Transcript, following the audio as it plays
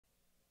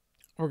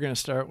We're going to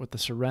start with the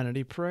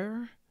Serenity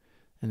Prayer,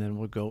 and then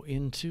we'll go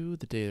into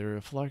the daily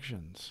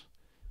reflections.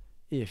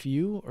 If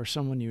you or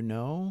someone you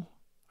know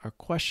are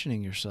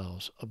questioning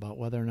yourselves about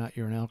whether or not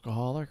you're an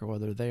alcoholic or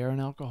whether they are an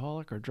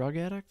alcoholic or drug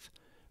addict,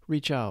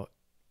 reach out.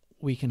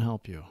 We can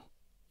help you.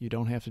 You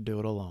don't have to do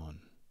it alone.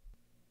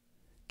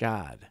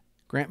 God,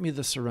 grant me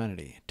the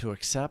serenity to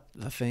accept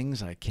the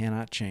things I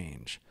cannot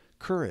change,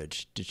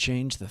 courage to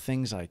change the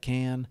things I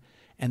can,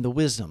 and the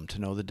wisdom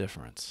to know the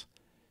difference.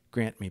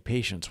 Grant me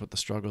patience with the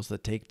struggles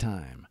that take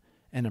time,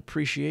 and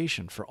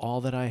appreciation for all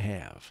that I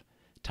have,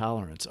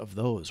 tolerance of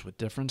those with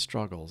different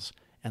struggles,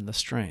 and the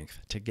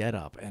strength to get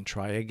up and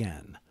try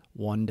again,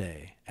 one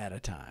day at a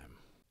time.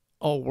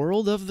 A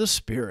World of the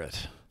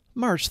Spirit,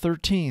 March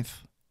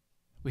 13th.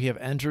 We have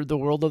entered the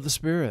world of the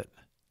Spirit.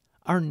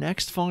 Our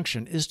next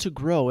function is to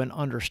grow in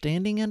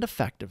understanding and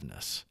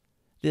effectiveness.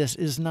 This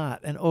is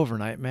not an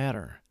overnight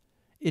matter.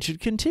 It should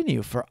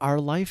continue for our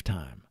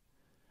lifetime.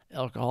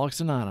 Alcoholics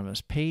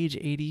Anonymous, page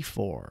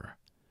 84.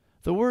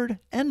 The word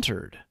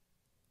entered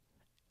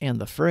and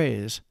the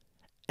phrase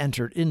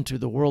entered into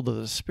the world of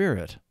the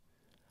Spirit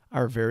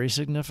are very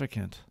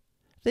significant.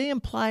 They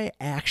imply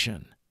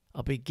action,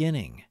 a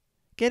beginning,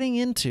 getting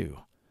into,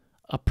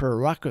 a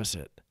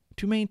prerequisite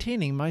to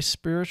maintaining my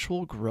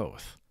spiritual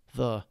growth,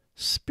 the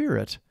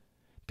Spirit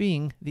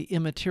being the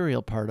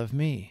immaterial part of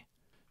me.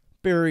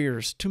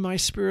 Barriers to my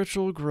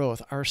spiritual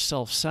growth are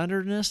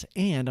self-centeredness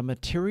and a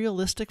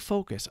materialistic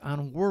focus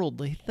on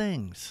worldly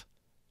things.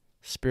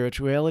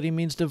 Spirituality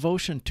means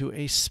devotion to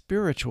a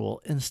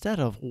spiritual instead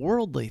of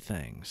worldly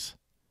things.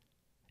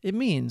 It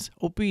means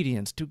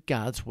obedience to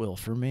God's will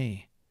for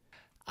me.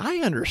 I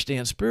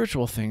understand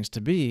spiritual things to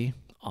be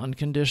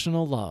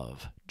unconditional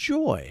love,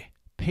 joy,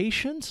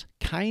 patience,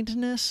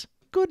 kindness,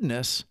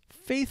 goodness,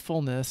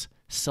 faithfulness,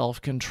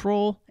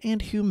 self-control,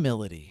 and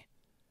humility.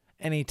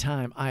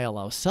 Anytime I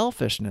allow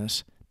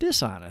selfishness,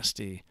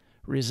 dishonesty,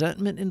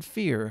 resentment, and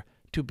fear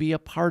to be a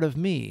part of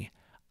me,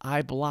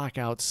 I block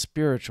out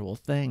spiritual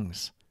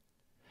things.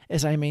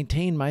 As I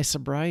maintain my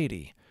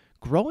sobriety,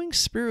 growing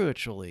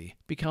spiritually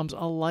becomes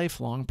a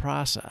lifelong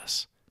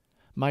process.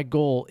 My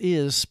goal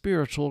is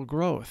spiritual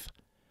growth,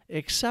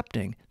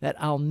 accepting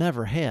that I'll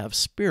never have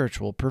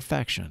spiritual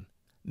perfection.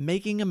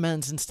 Making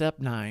amends in Step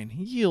 9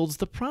 yields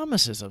the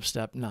promises of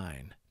Step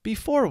 9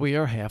 before we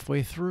are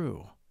halfway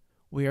through.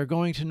 We are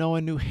going to know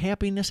a new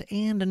happiness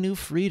and a new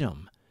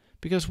freedom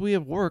because we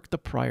have worked the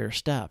prior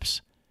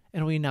steps,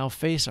 and we now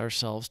face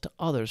ourselves to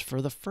others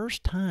for the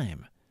first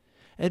time,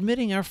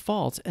 admitting our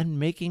faults and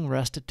making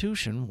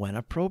restitution when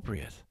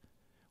appropriate.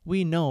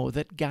 We know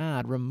that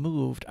God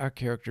removed our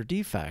character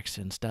defects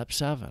in Step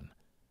 7.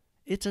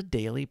 It's a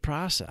daily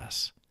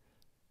process.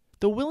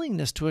 The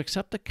willingness to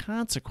accept the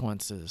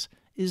consequences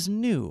is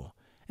new,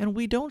 and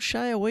we don't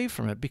shy away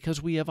from it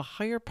because we have a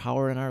higher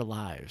power in our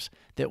lives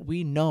that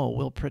we know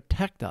will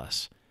protect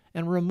us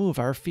and remove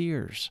our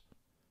fears.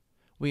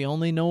 We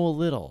only know a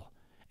little,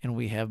 and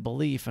we have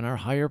belief in our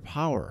higher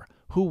power,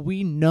 who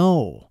we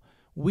know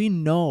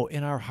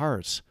in our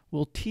hearts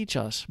will teach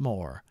us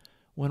more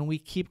when we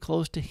keep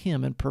close to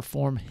Him and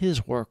perform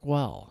His work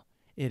well.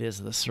 It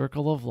is the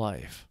circle of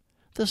life.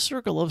 The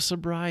circle of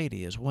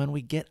sobriety is when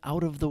we get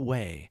out of the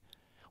way.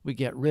 We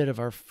get rid of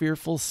our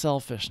fearful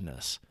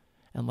selfishness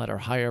and let our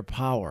higher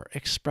power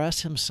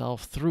express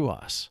Himself through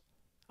us.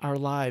 Our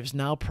lives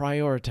now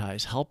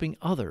prioritize helping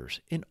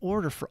others in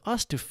order for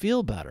us to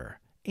feel better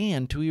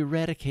and to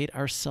eradicate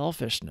our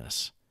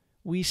selfishness.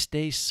 We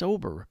stay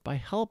sober by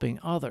helping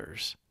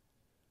others.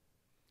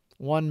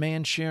 One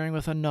man sharing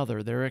with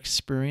another their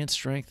experience,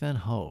 strength, and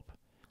hope.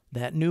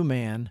 That new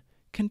man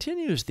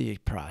continues the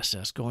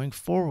process going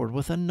forward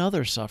with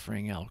another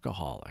suffering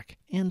alcoholic,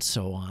 and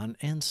so on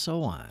and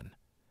so on.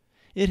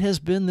 It has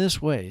been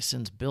this way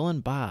since Bill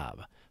and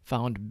Bob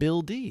found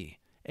Bill D.,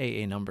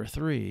 AA number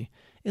 3,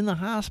 in the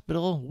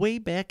hospital way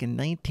back in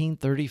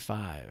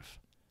 1935.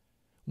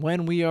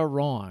 When we are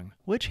wrong,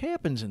 which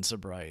happens in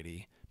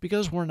sobriety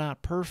because we're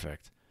not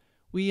perfect,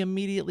 we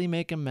immediately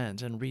make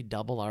amends and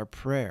redouble our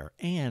prayer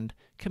and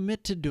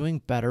commit to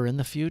doing better in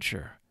the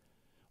future.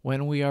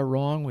 When we are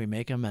wrong, we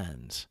make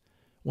amends.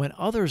 When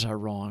others are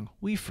wrong,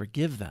 we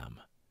forgive them.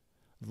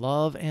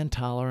 Love and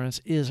tolerance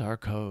is our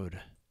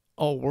code.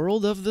 A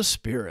World of the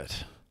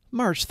Spirit,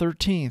 March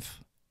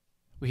 13th.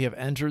 We have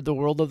entered the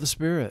world of the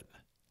Spirit.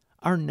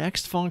 Our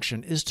next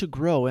function is to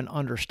grow in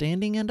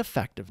understanding and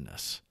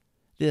effectiveness.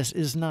 This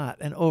is not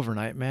an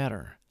overnight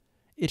matter.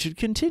 It should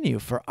continue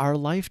for our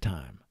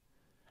lifetime.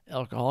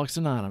 Alcoholics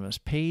Anonymous,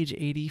 page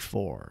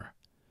 84.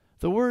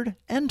 The word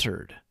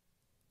entered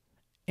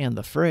and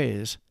the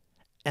phrase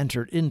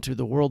entered into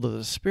the world of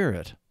the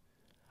Spirit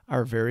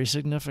are very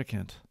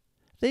significant.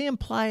 They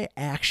imply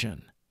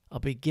action, a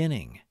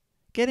beginning,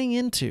 getting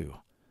into,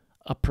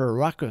 a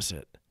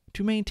prerequisite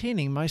to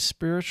maintaining my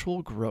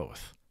spiritual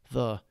growth,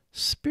 the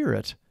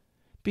Spirit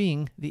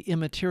being the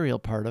immaterial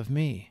part of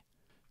me.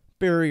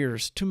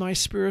 Barriers to my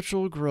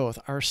spiritual growth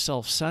are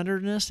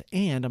self-centeredness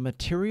and a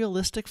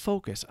materialistic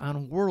focus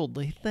on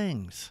worldly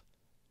things.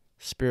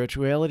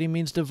 Spirituality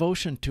means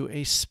devotion to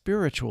a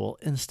spiritual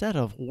instead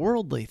of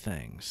worldly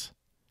things.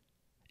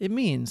 It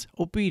means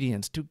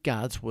obedience to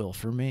God's will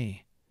for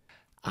me.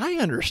 I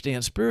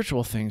understand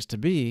spiritual things to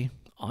be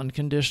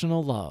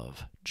unconditional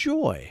love,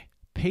 joy,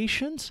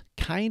 patience,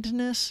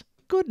 kindness,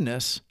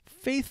 goodness,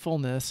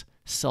 faithfulness,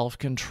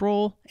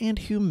 self-control, and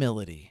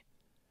humility.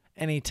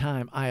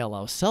 Anytime I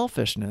allow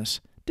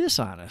selfishness,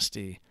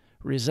 dishonesty,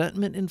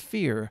 resentment, and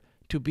fear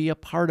to be a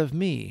part of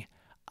me,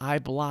 I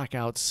block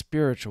out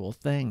spiritual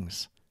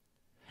things.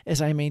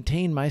 As I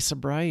maintain my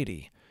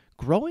sobriety,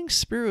 growing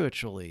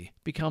spiritually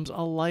becomes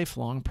a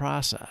lifelong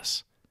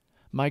process.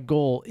 My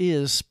goal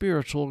is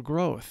spiritual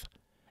growth,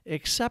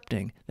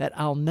 accepting that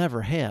I'll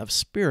never have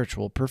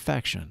spiritual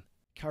perfection.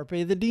 Carpe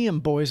the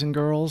diem, boys and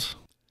girls.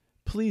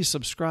 Please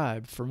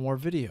subscribe for more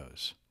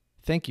videos.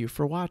 Thank you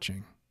for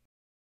watching.